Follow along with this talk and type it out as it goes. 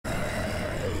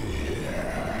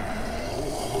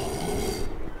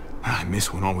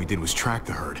miss when all we did was track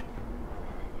the herd.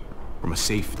 From a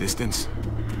safe distance.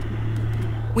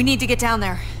 We need to get down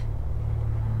there.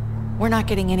 We're not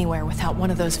getting anywhere without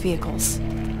one of those vehicles.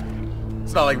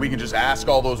 It's not like we can just ask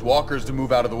all those walkers to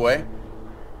move out of the way.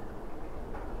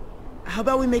 How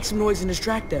about we make some noise and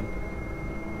distract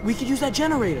them? We could use that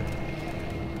generator.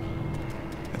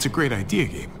 That's a great idea,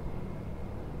 Gabe.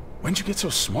 When'd you get so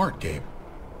smart, Gabe?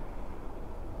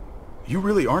 You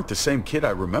really aren't the same kid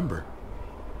I remember.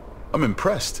 I'm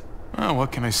impressed. Oh,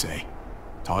 what can I say?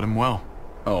 Taught him well.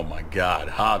 Oh my God,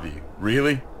 Javi,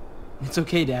 really? It's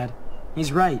okay, Dad.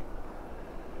 He's right.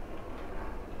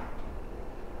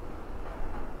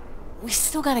 We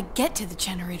still gotta get to the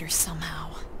generator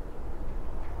somehow.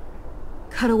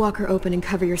 Cut a walker open and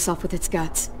cover yourself with its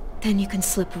guts. Then you can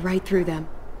slip right through them.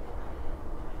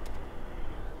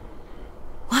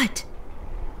 What?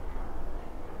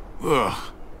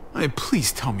 Ugh.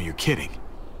 Please tell me you're kidding.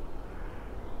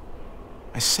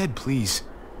 I said please.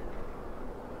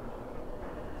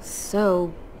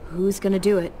 So, who's gonna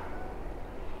do it?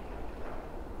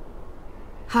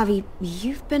 Javi,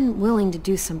 you've been willing to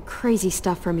do some crazy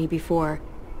stuff for me before.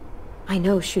 I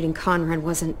know shooting Conrad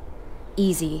wasn't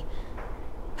easy,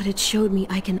 but it showed me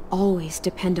I can always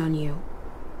depend on you.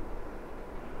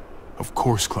 Of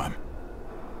course, Clem.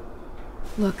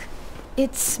 Look,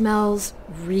 it smells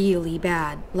really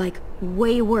bad, like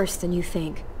way worse than you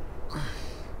think.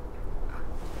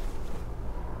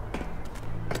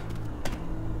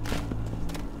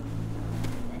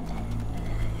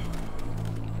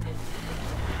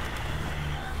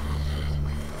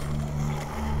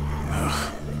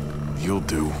 You'll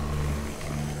do.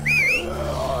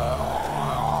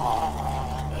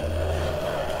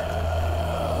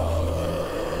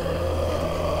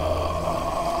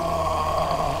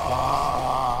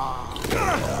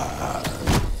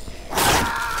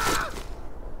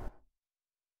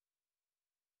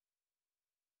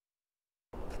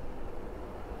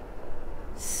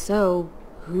 So,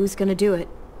 who's gonna do it?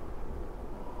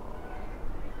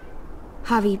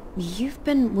 Javi, you've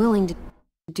been willing to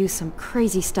do some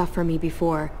crazy stuff for me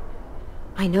before.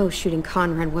 I know shooting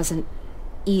Conrad wasn't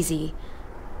easy,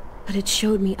 but it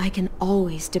showed me I can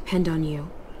always depend on you.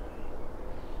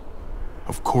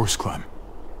 Of course, Clem.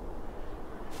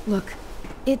 Look,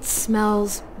 it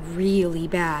smells really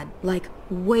bad, like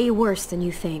way worse than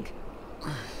you think.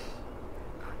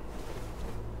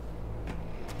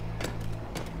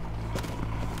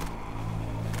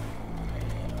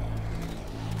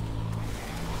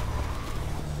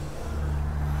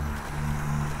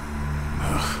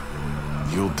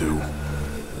 You'll do.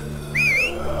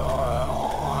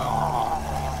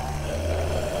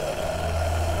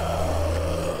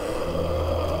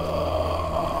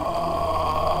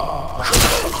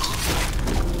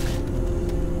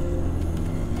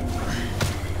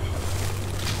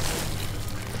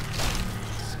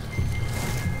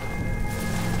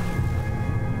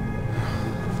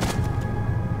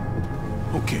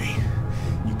 Okay,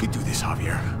 you could do this,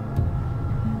 Javier.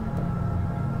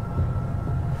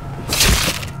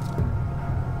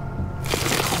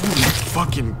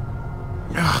 Fucking...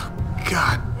 Oh,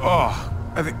 God. Oh,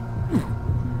 I think...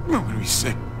 I'm gonna be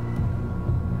sick.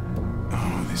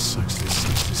 Oh, this sucks, this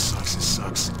sucks, this sucks, this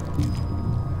sucks.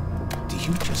 Do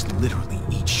you just literally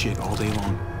eat shit all day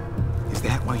long? Is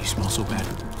that why you smell so bad?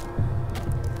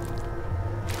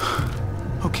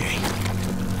 Okay.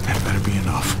 That better be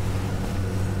enough.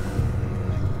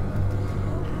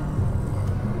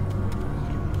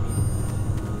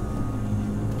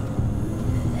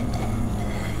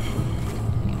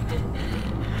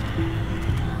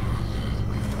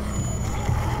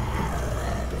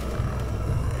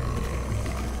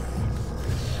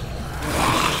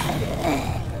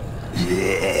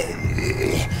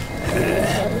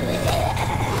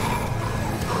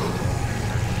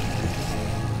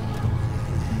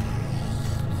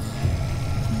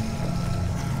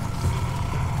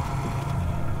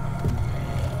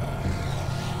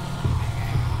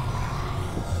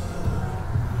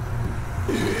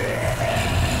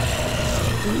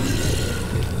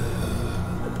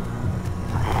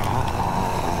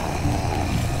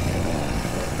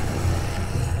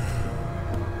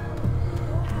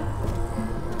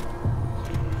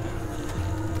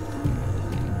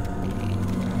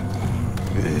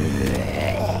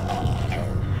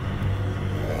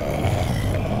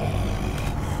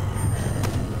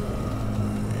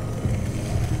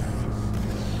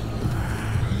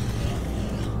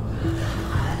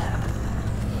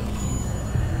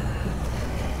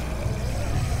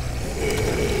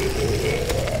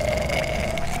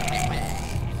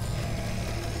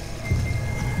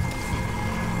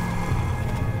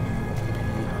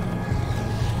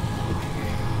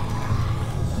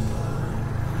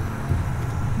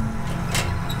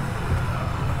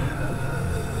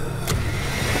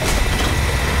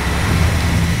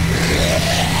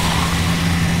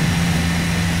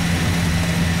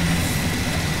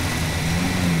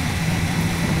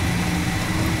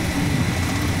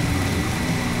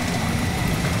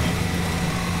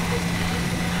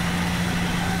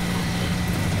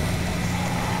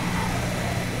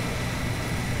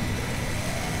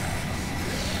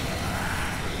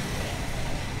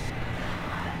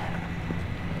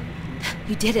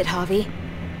 You did it, Javi.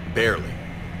 Barely.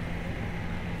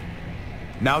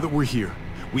 Now that we're here,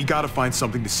 we gotta find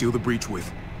something to seal the breach with.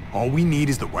 All we need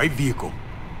is the right vehicle.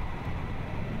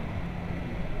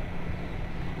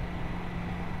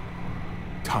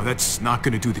 Oh, that's not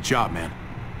gonna do the job, man.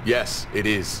 Yes, it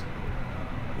is.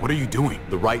 What are you doing?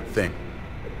 The right thing.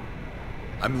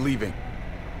 I'm leaving.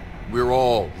 We're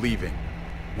all leaving.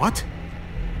 What?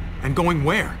 And going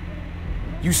where?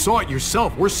 You saw it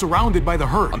yourself. We're surrounded by the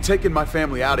herd. I'm taking my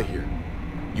family out of here.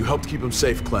 You helped keep them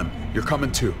safe, Clem. You're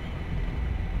coming too.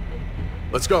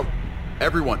 Let's go.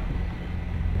 Everyone.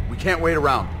 We can't wait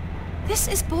around. This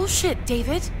is bullshit,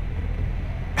 David.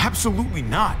 Absolutely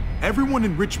not. Everyone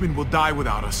in Richmond will die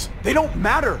without us. They don't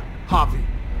matter, Javi.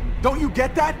 Don't you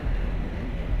get that?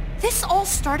 This all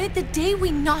started the day we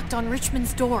knocked on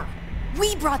Richmond's door.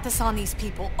 We brought this on these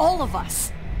people, all of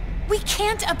us. We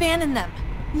can't abandon them.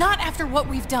 Not after what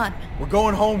we've done. We're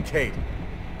going home, Kate.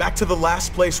 Back to the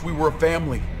last place we were a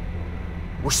family.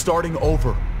 We're starting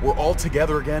over. We're all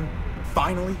together again.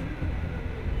 Finally.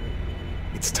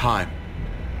 It's time.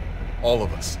 All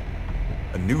of us.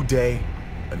 A new day,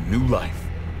 a new life.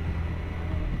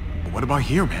 But what about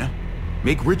here, man?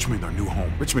 Make Richmond our new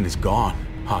home. Richmond is gone,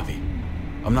 Javi.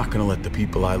 I'm not gonna let the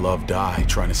people I love die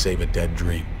trying to save a dead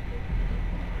dream.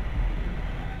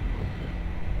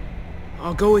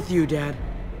 I'll go with you, Dad.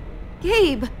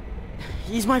 Gabe!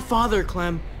 He's my father,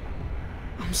 Clem.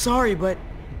 I'm sorry, but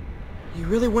you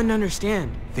really wouldn't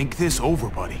understand. Think this over,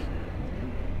 buddy.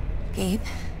 Gabe,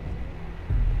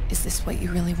 is this what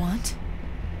you really want?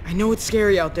 I know it's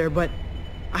scary out there, but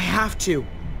I have to.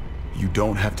 You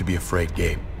don't have to be afraid,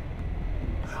 Gabe.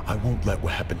 I won't let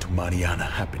what happened to Mariana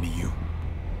happen to you.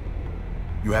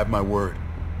 You have my word.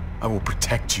 I will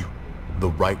protect you the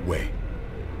right way.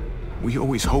 We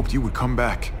always hoped you would come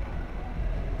back.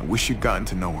 I wish you'd gotten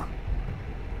to know her.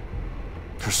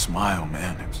 Her smile,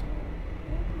 man, it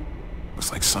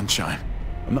was like sunshine.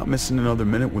 I'm not missing another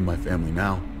minute with my family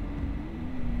now.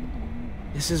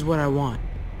 This is what I want.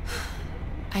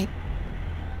 I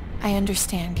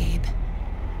understand, Gabe.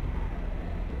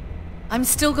 I'm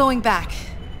still going back.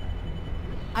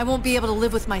 I won't be able to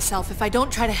live with myself if I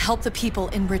don't try to help the people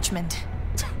in Richmond.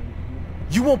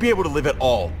 You won't be able to live at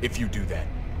all if you do that.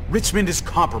 Richmond is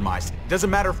compromised. Doesn't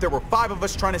matter if there were 5 of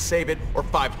us trying to save it or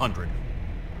 500.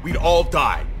 We'd all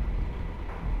die.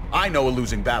 I know a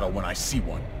losing battle when I see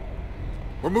one.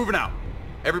 We're moving out.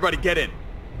 Everybody get in.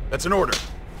 That's an order.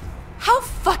 How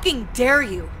fucking dare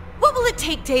you? What will it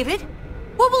take, David?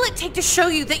 What will it take to show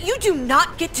you that you do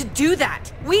not get to do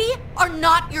that? We are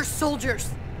not your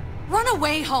soldiers. Run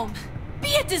away home.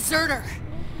 Be a deserter.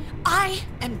 I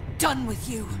am done with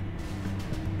you.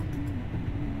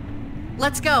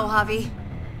 Let's go, Javi.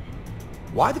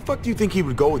 Why the fuck do you think he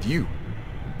would go with you?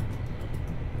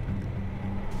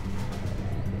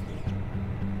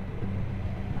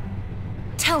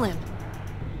 Tell him.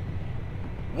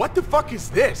 What the fuck is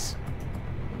this?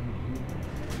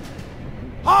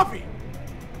 Javi!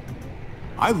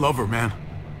 I love her, man.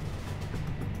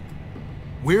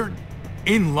 We're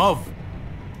in love.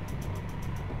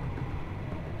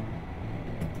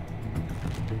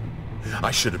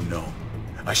 I should have known.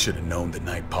 I should have known the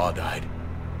night Pa died.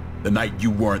 The night you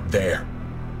weren't there.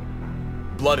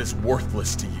 Blood is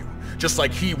worthless to you, just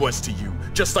like he was to you,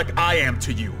 just like I am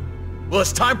to you. Well,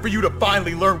 it's time for you to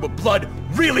finally learn what blood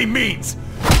really means.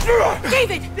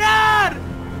 David! Dad!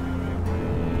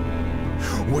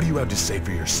 What do you have to say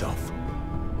for yourself,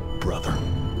 brother?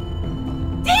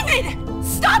 David!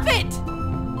 Stop it!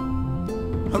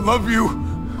 I love you.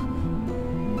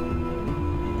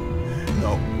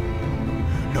 No.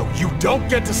 No, you don't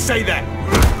get to say that!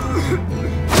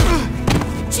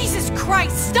 Jesus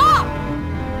Christ, stop!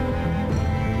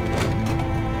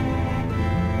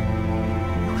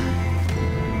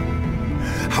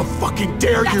 How fucking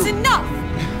dare you! That's enough!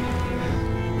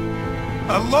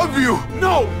 I love you.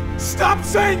 No! Stop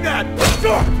saying that!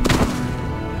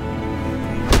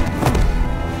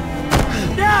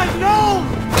 Dad, no!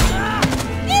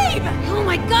 Gabe! Oh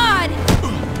my god!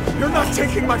 You're not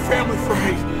taking my family from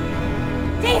me!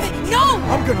 David, no!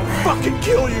 I'm gonna fucking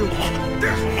kill you!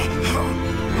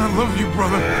 I love you,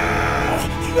 brother.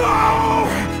 No!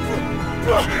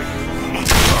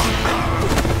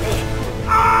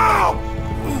 Ow!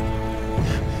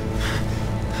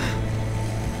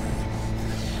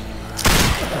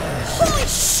 Holy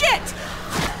shit!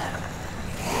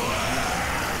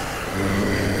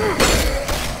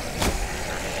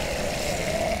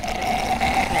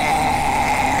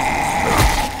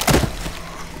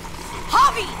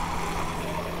 Javi!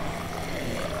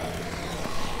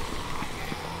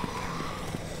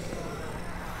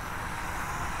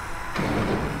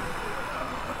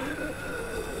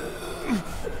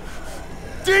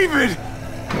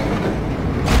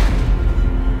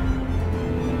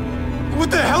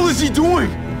 What the hell is he doing?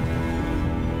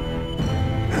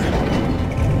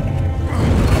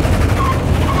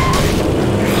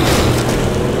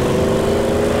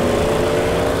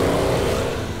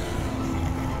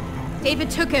 David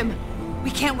took him.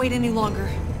 We can't wait any longer.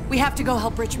 We have to go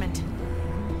help Richmond.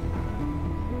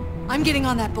 I'm getting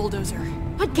on that bulldozer.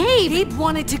 But Gabe! Gabe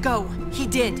wanted to go. He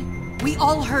did. We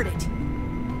all heard it.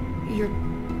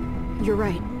 You're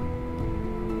right.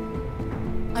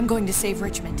 I'm going to save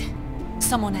Richmond.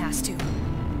 Someone has to.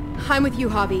 I'm with you,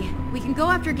 Javi. We can go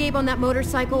after Gabe on that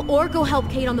motorcycle or go help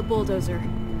Kate on the bulldozer.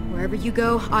 Wherever you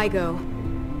go, I go.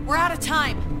 We're out of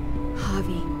time.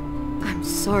 Javi, I'm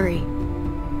sorry.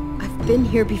 I've been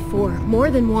here before,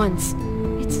 more than once.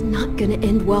 It's not gonna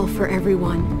end well for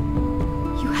everyone.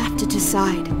 You have to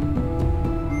decide.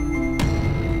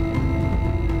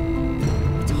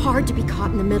 It's hard to be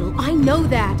caught in the middle. I know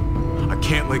that. I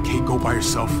can't let Kate go by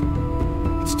herself.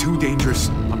 It's too dangerous.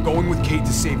 I'm going with Kate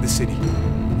to save the city.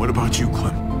 What about you,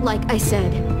 Clem? Like I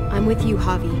said, I'm with you,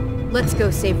 Javi. Let's go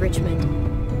save Richmond.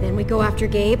 Then we go after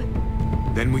Gabe?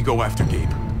 Then we go after Gabe.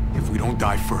 If we don't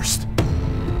die first.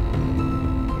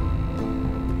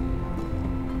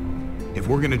 If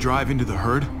we're gonna drive into the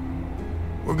herd,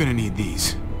 we're gonna need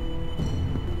these.